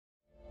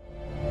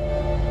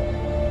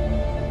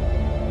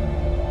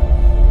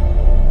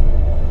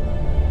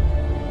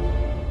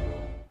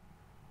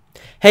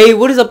Hey,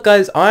 what is up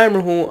guys, I am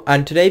Rahul,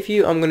 and today for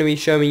you I'm going to be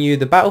showing you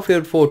the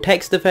Battlefield 4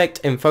 text effect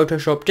in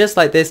Photoshop just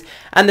like this,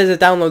 and there's a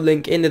download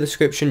link in the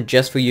description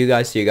just for you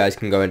guys so you guys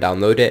can go and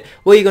download it.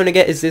 What you're going to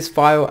get is this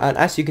file, and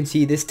as you can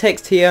see this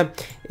text here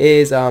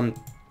is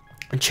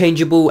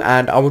changeable,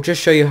 and I will just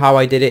show you how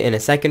I did it in a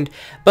second.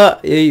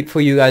 But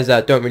for you guys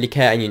that don't really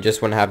care and you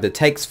just want to have the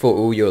text for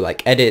all your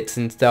like edits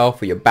and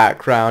stuff, or your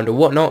background or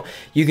whatnot,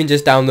 you can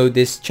just download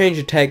this, change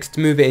the text,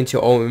 move it into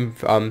your own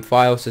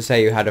file. So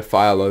say you had a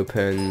file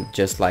open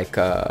just like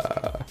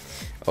you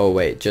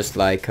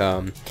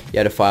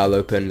had a file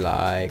open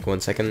like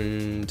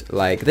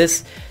like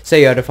this.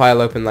 Say you had a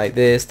file open like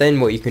this, then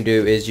what you can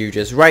do is you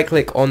just right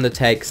click on the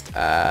text,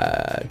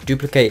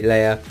 duplicate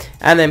layer,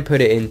 and then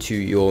put it into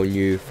your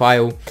new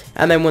file,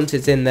 and then once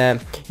it's in there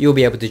you'll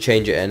be able to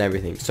change it and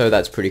everything. So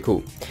that's pretty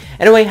cool.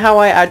 Anyway, how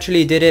I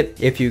actually did it,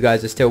 if you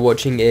guys are still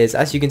watching, is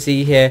as you can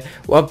see here,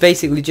 well, I've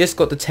basically just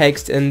got the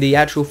text, and the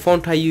actual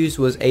font I used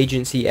was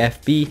Agency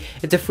FB.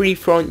 It's a free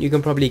font, you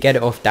can probably get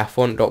it off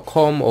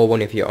dafont.com or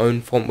one of your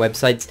own font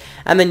websites,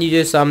 and then you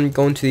just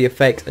go into the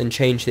effects and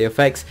change the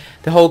effects.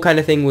 The whole kind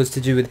of thing was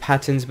to do with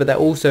patterns, but there are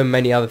also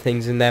many other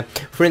things in there.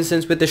 For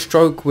instance, with the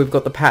stroke, we've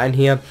got the pattern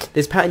here.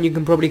 This pattern you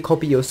can probably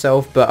copy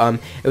yourself, but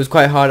it was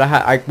quite hard.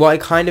 What I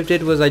kind of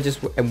did was I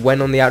just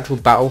went on the actual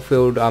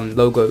Battlefield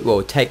logo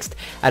or text,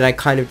 and I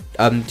kind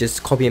of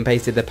just copy and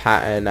pasted the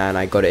pattern, and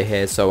I got it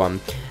here. So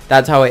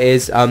that's how it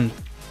is.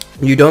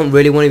 You don't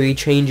really want to be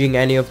changing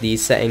any of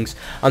these settings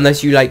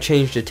unless you like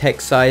change the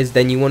text size.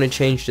 Then you want to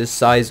change the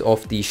size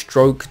of the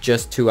stroke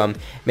just to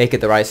make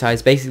it the right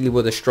size. Basically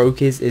what the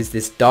stroke is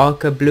this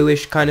darker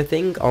bluish kind of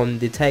thing on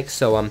the text,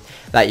 so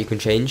that you can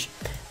change.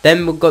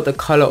 Then we've got the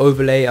color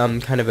overlay,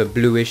 kind of a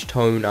bluish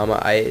tone.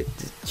 It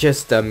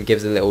just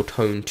gives a little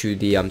tone to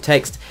the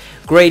text.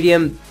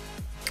 Gradient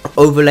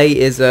overlay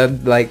is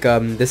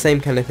the same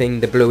kind of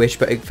thing, the bluish,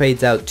 but it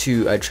fades out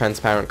to a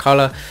transparent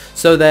color.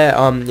 So there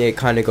it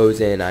kind of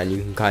goes in and you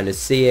can kind of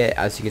see it.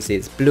 As you can see,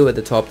 it's blue at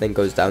the top, then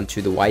goes down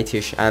to the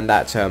whitish, and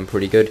that's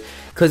pretty good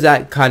because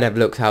that kind of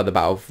looks how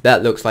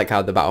looks like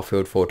how the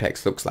Battlefield 4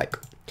 text looks like.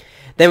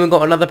 Then we've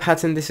got another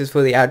pattern. This is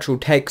for the actual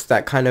text,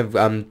 that kind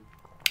of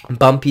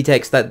bumpy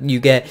text that you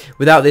get.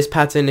 Without this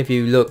pattern, if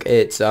you look,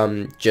 it's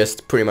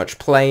just pretty much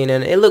plain,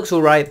 and it looks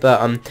alright,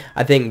 but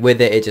I think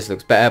with it just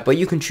looks better. But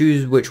you can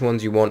choose which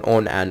ones you want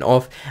on and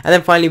off. And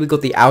then finally we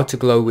got the outer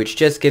glow, which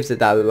just gives it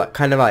that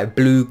kind of like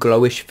blue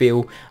glowish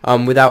feel.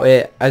 Without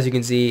it, as you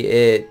can see,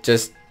 it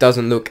just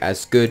doesn't look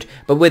as good,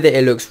 but with it,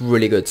 it looks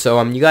really good.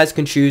 So you guys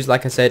can choose,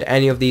 like I said,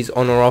 any of these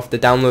on or off. The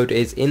download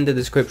is in the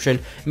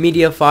description.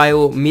 Media Fire,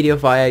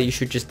 you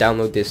should just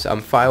download this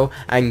file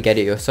and get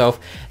it yourself.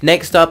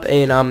 Next up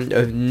in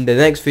the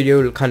next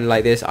video, kind of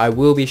like this, I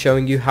will be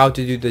showing you how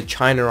to do the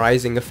China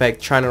Rising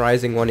effect. China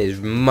Rising one is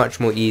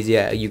much more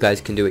easier, you guys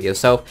can do it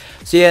yourself.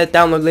 So yeah,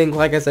 download link,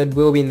 like I said,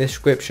 will be in the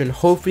description.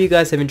 Hopefully you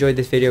guys have enjoyed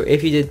this video.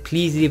 If you did,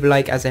 please leave a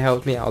like, as it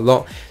helps me out a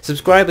lot.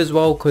 Subscribe as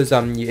well, because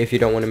if you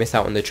don't want to miss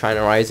out on the China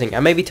Rising,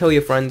 and maybe tell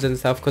your friends and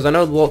stuff, because I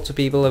know lots of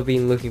people have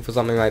been looking for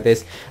something like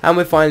this, and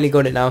we finally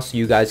got it now, so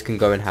you guys can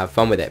go and have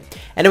fun with it.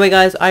 Anyway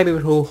guys, I'm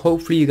Rahul.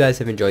 Hopefully you guys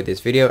have enjoyed this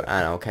video,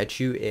 and I'll catch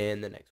you in the next